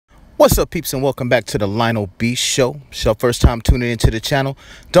What's up, peeps, and welcome back to the Lionel B Show. It's your first time tuning into the channel.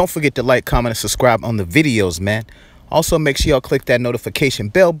 Don't forget to like, comment, and subscribe on the videos, man. Also, make sure y'all click that notification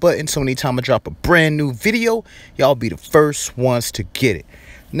bell button so anytime I drop a brand new video, y'all be the first ones to get it.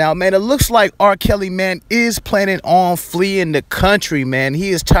 Now, man, it looks like R. Kelly, man, is planning on fleeing the country, man. He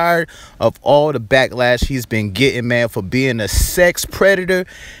is tired of all the backlash he's been getting, man, for being a sex predator,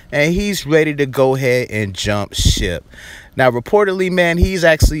 and he's ready to go ahead and jump ship. Now, reportedly, man, he's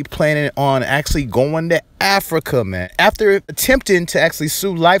actually planning on going to Africa, man. After attempting to actually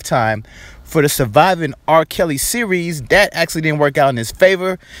sue Lifetime for the Surviving R. Kelly series, that actually didn't work out in his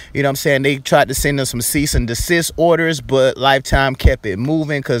favor. You know what I'm saying? They tried to send him some cease and desist orders, but Lifetime kept it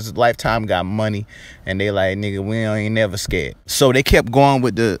moving because Lifetime got money. And they like, nigga, we ain't never scared. So they kept going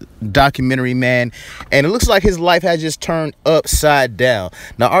with the documentary, man. And it looks like his life has just turned upside down.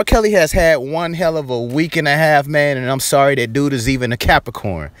 Now, R. Kelly has had one hell of a week and a half, man. And I'm sorry that dude is even a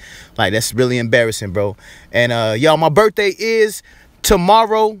Capricorn. Like, that's really embarrassing, bro. And y'all, my birthday is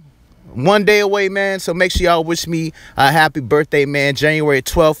tomorrow. One day away, man, so make sure y'all wish me a happy birthday, man. January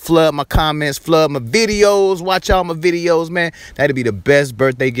 12th, flood my comments, flood my videos, watch all my videos, man. That'd be the best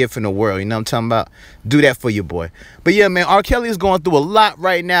birthday gift in the world, you know what I'm talking about? Do that for your boy. But yeah, man, R. Kelly is going through a lot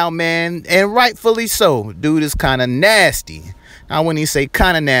right now, man, and rightfully so. Dude is kind of nasty. Now, when you say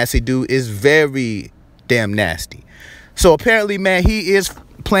kind of nasty, dude is very damn nasty. So apparently, man, he is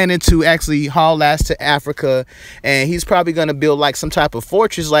planning to actually haul ass to Africa, and he's probably gonna build like some type of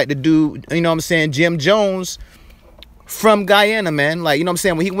fortress like the dude, you know what I'm saying, Jim Jones from Guyana, man. Like, you know what I'm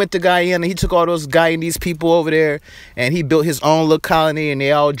saying, when he went to Guyana, he took all those Guyanese people over there and he built his own little colony, and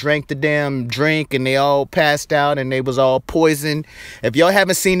they all drank the damn drink and they all passed out and they was all poisoned. If y'all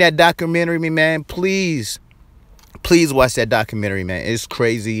haven't seen that documentary, man, please watch that documentary, man. It's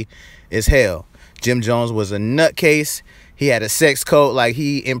crazy as hell. Jim Jones was a nutcase. He had a sex cult. Like,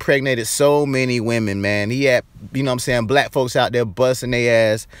 he impregnated so many women, man. He had, you know what I'm saying, black folks out there busting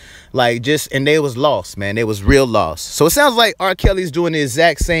their ass. Like, and they was lost, man. They was real lost. So it sounds like R. Kelly's doing the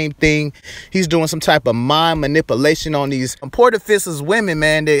exact same thing. He's doing some type of mind manipulation on these poor defenseless women,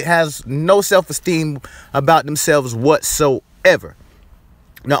 man, that has no self-esteem about themselves whatsoever.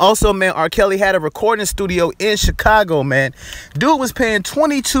 Now, also, man, R. Kelly had a recording studio in Chicago, man. Dude was paying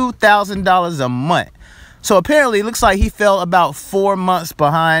 $22,000 a month. So apparently, it looks like he fell about 4 months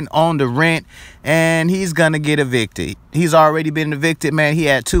behind on the rent, and he's going to get evicted. He's already been evicted, man. He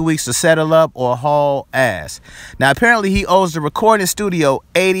had 2 weeks to settle up or haul ass. Now, apparently, he owes the recording studio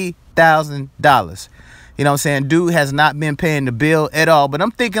 $80,000. You know what I'm saying? Dude has not been paying the bill at all. But I'm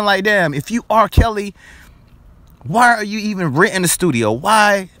thinking like, damn, if you are Kelly, why are you even renting a studio?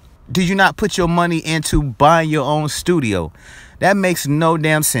 Why did you not put your money into buying your own studio? That makes no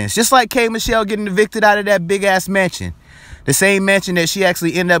damn sense. Just like K. Michelle getting evicted out of that big-ass mansion. The same mansion that she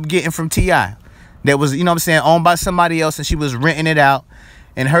actually ended up getting from T.I. That was, you know what I'm saying, owned by somebody else, and she was renting it out.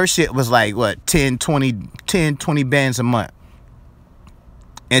 And her shit was like, what, 10, 20 bands a month.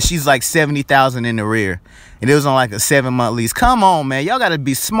 And she's like $70,000 in the rear. And it was on like a 7-month lease. Come on, man. Y'all got to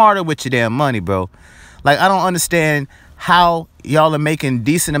be smarter with your damn money, bro. Like, I don't understand how y'all are making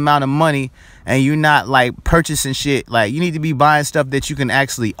decent amount of money and you're not like purchasing shit. Like, you need to be buying stuff that you can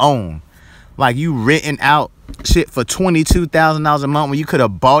actually own. Like, you renting out shit for $22,000 a month when you could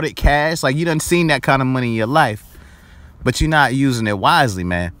have bought it cash. Like, you done seen that kind of money in your life, but you're not using it wisely,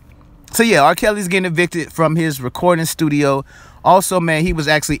 man. So yeah, R. Kelly's getting evicted from his recording studio. Also, man, he was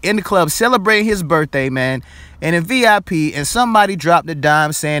actually in the club celebrating his birthday, man, and in VIP, and somebody dropped a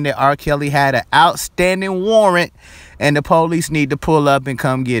dime saying that R. Kelly had an outstanding warrant and the police need to pull up and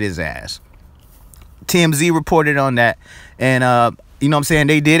come get his ass. TMZ reported on that, and you know what I'm saying,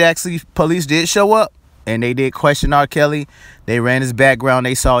 they did actually, police did show up and they did question R. Kelly. They ran his background.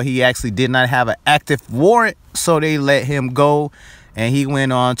 They saw he actually did not have an active warrant, so they let him go, and he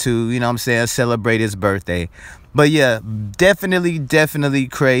went on to, you know what I'm saying, celebrate his birthday. But yeah, definitely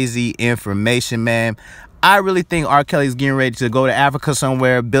crazy information, man. I really think R. Kelly's getting ready to go to Africa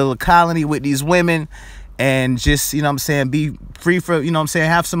somewhere, build a colony with these women, and just, you know what I'm saying, be free for, you know what I'm saying,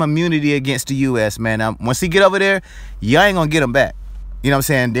 have some immunity against the U.S., man. Now, once he get over there, y'all ain't gonna get him back. You know what I'm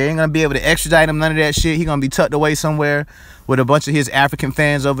saying? They ain't gonna be able to extradite him, none of that shit. He gonna be tucked away somewhere with a bunch of his African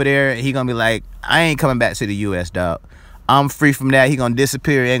fans over there. He gonna be like, I ain't coming back to the U.S., dog. I'm free from that. He gonna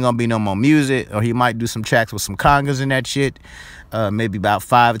disappear. Ain't gonna be no more music, or he might do some tracks with some congas and that shit. Maybe about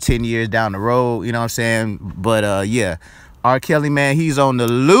 5 or 10 years down the road. You know what I'm saying? But yeah, R. Kelly, man, he's on the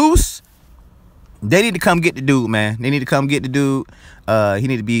loose. They need to come get the dude, man. They need to come get the dude. He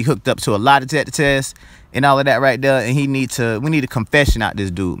need to be hooked up to a lie detector test and all of that right there. And we need a confession out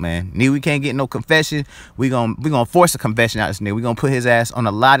this dude, man. We can't get no confession. We gonna force a confession out this nigga. We gonna put his ass on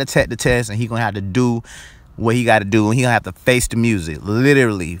a lie detector test, and he gonna have to do what he got to do, and he gonna have to face the music,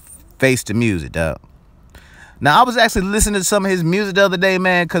 literally face the music, dog. Now, I was actually listening to some of his music the other day,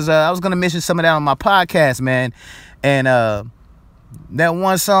 man, because I was gonna mention some of that on my podcast, man, and that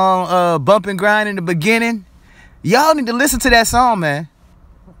one song, Bump and Grind in the beginning, y'all need to listen to that song, man.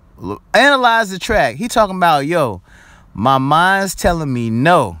 Analyze the track. He talking about, yo, my mind's telling me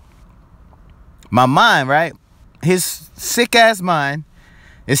no. My mind, right? His sick ass mind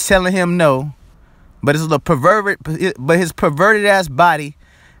is telling him no, but his perverted ass body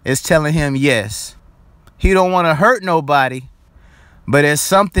is telling him yes. He don't want to hurt nobody, but it's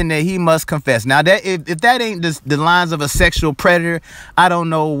something that he must confess. Now, that if that ain't the lines of a sexual predator, I don't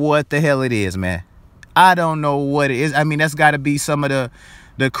know what the hell it is, man. I don't know what it is. I mean, that's got to be some of the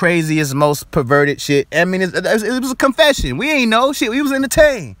craziest, most perverted shit. I mean, it was a confession. We ain't know shit. We was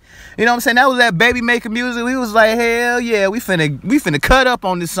entertained. You know what I'm saying? That was that baby making music. We was like, hell yeah, we finna cut up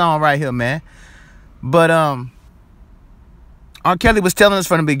on this song right here, man. But R. Kelly was telling us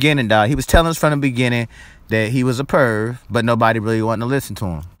from the beginning, dog. He was telling us from the beginning that he was a perv, but nobody really wanted to listen to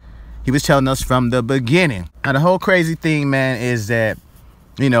him. He was telling us from the beginning. Now, the whole crazy thing, man, is that,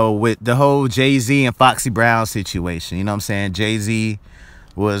 you know, with the whole Jay-Z and Foxy Brown situation, you know what I'm saying? Jay-Z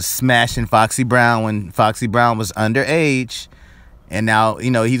was smashing Foxy Brown when Foxy Brown was underage. And now, you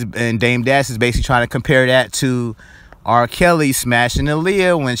know, and Dame Dash is basically trying to compare that to R. Kelly smashing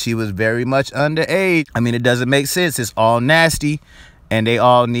Aaliyah when she was very much underage. I mean, it doesn't make sense. It's all nasty, and they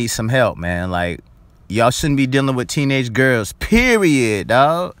all need some help, man. Like, y'all shouldn't be dealing with teenage girls, period,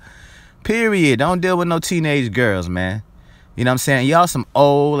 dog. Period. Don't deal with no teenage girls, man. You know what I'm saying? Y'all some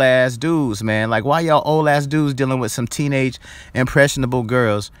old-ass dudes, man. Like, why y'all old-ass dudes dealing with some teenage, impressionable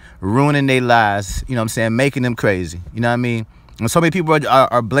girls, ruining their lives, you know what I'm saying, making them crazy? You know what I mean? And so many people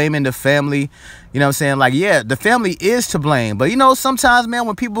are blaming the family. You know what I'm saying? Like, yeah, the family is to blame. But, you know, sometimes, man,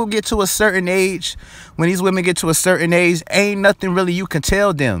 when people get to a certain age, when these women get to a certain age, ain't nothing really you can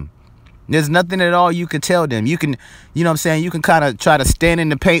tell them. There's nothing at all you can tell them. You can, you know what I'm saying, you can kind of try to stand in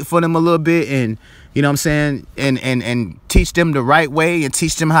the paint for them a little bit and, you know what I'm saying, and teach them the right way and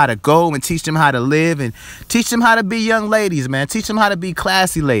teach them how to go and teach them how to live and teach them how to be young ladies, man. Teach them how to be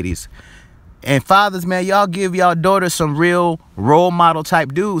classy ladies. And fathers, man, y'all give y'all daughters some real role model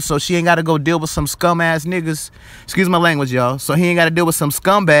type dudes so she ain't got to go deal with some scum ass niggas. Excuse my language, y'all. So he ain't got to deal with some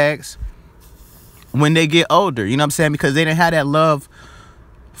scumbags when they get older. You know what I'm saying? Because they didn't have that love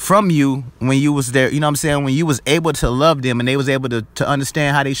from you when you was there. You know what I'm saying? When you was able to love them and they was able to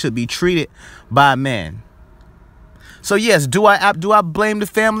understand how they should be treated by a man. So yes, do I blame the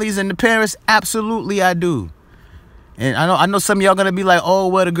families and the parents? Absolutely I do. And I know some of y'all gonna be like, oh,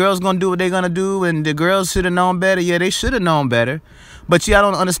 well, the girls gonna do what they gonna do, and the girls should have known better. Yeah, they should have known better. But y'all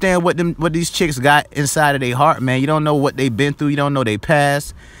don't understand what these chicks got inside of their heart, man. You don't know what they've been through. You don't know their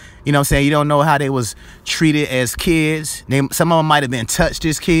past. You know what I'm saying? You don't know how they was treated as kids. Some of them might have been touched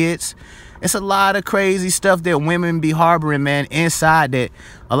as kids. It's a lot of crazy stuff that women be harboring, man, inside that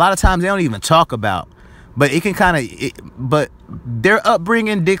a lot of times they don't even talk about. But it can kind of, but their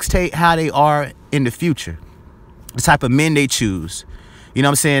upbringing dictate how they are in the future. The type of men they choose, you know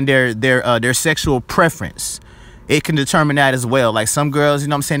what I'm saying, their sexual preference, it can determine that as well. Like some girls, you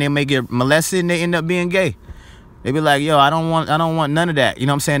know what I'm saying, they may get molested and they end up being gay. They be like, yo, I don't want none of that. You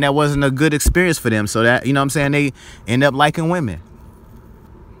know what I'm saying? That wasn't a good experience for them. So that, you know what I'm saying, they end up liking women.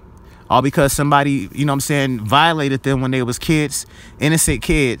 All because somebody, you know what I'm saying, violated them when they was kids, innocent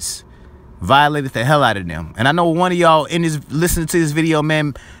kids, violated the hell out of them. And I know one of y'all in this listening to this video,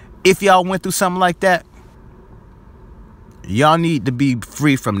 man, if y'all went through something like that, y'all need to be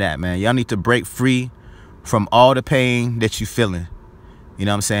free from that, man. Y'all need to break free from all the pain that you feeling. You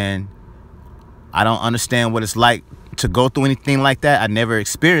know what I'm saying? I don't understand what it's like to go through anything like that. I never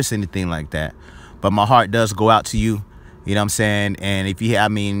experienced anything like that. But my heart does go out to you. You know what I'm saying? And if you, I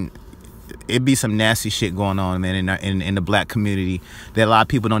mean, it'd be some nasty shit going on, man, in the black community that a lot of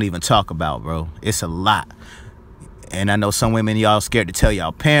people don't even talk about, bro. It's a lot. And I know some women, y'all scared to tell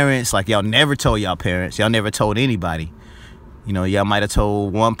y'all parents. Like, y'all never told y'all parents. Y'all never told anybody. You know, y'all might have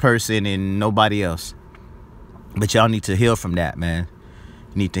told one person and nobody else. But y'all need to heal from that, man.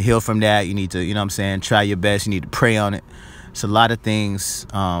 You need to heal from that. You need to, you know what I'm saying, try your best. You need to pray on it. It's a lot of things,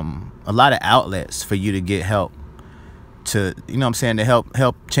 a lot of outlets for you to get help. To, you know what I'm saying, to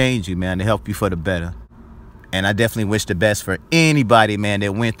help change you, man, to help you for the better. And I definitely wish the best for anybody, man,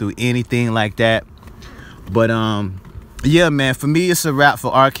 that went through anything like that. But Yeah, man, for me, it's a wrap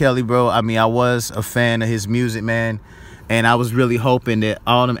for R. Kelly, bro. I mean, I was a fan of his music, man, and I was really hoping that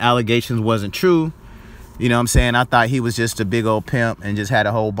all them allegations wasn't true. You know what I'm saying? I thought he was just a big old pimp and just had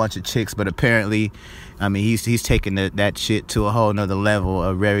a whole bunch of chicks, but apparently, I mean, he's taking that shit to a whole nother level,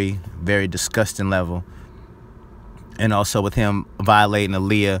 a very, very disgusting level. And also with him violating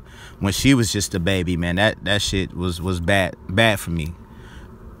Aaliyah when she was just a baby, man, that shit was bad for me.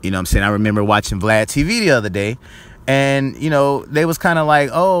 You know what I'm saying? I remember watching Vlad TV the other day, and, you know, they was kind of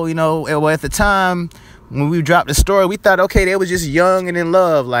like, oh, you know, well, at the time when we dropped the story, we thought, okay, they was just young and in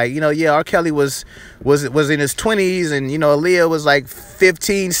love. Like, you know, yeah, R. Kelly was in his 20s, and, you know, Aaliyah was like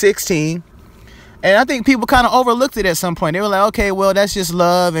 15, 16. And I think people kind of overlooked it at some point. They were like, okay, well, that's just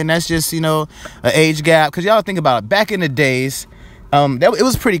love, and that's just, you know, an age gap. Because y'all think about it, back in the days, it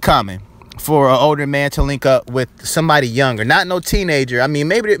was pretty common for an older man to link up with somebody younger, not no teenager. I mean,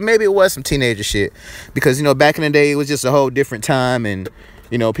 maybe it was some teenager shit, because, you know, back in the day, it was just a whole different time, and,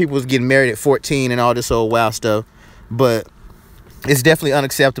 you know, people was getting married at 14 and all this old wild stuff. But it's definitely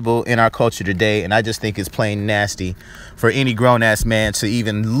unacceptable in our culture today, and I just think it's plain nasty for any grown-ass man to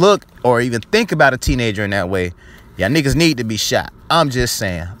even look or even think about a teenager in that way. Y'all niggas need to be shot. I'm just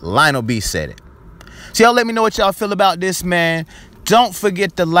saying. Lionel B said it. So y'all let me know what y'all feel about this, man. Don't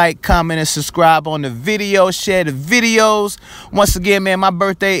forget to like, comment, and subscribe on the video. Share the videos. Once again, man, my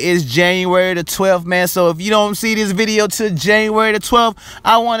birthday is January the 12th, man. So if you don't see this video till January the 12th,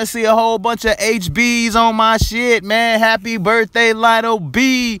 I want to see a whole bunch of HBs on my shit, man. Happy birthday, Lionel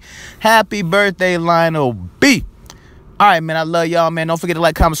B. Happy birthday, Lionel B. All right, man, I love y'all, man. Don't forget to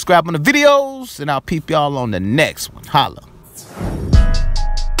like, comment, subscribe on the videos, and I'll peep y'all on the next one. Holla.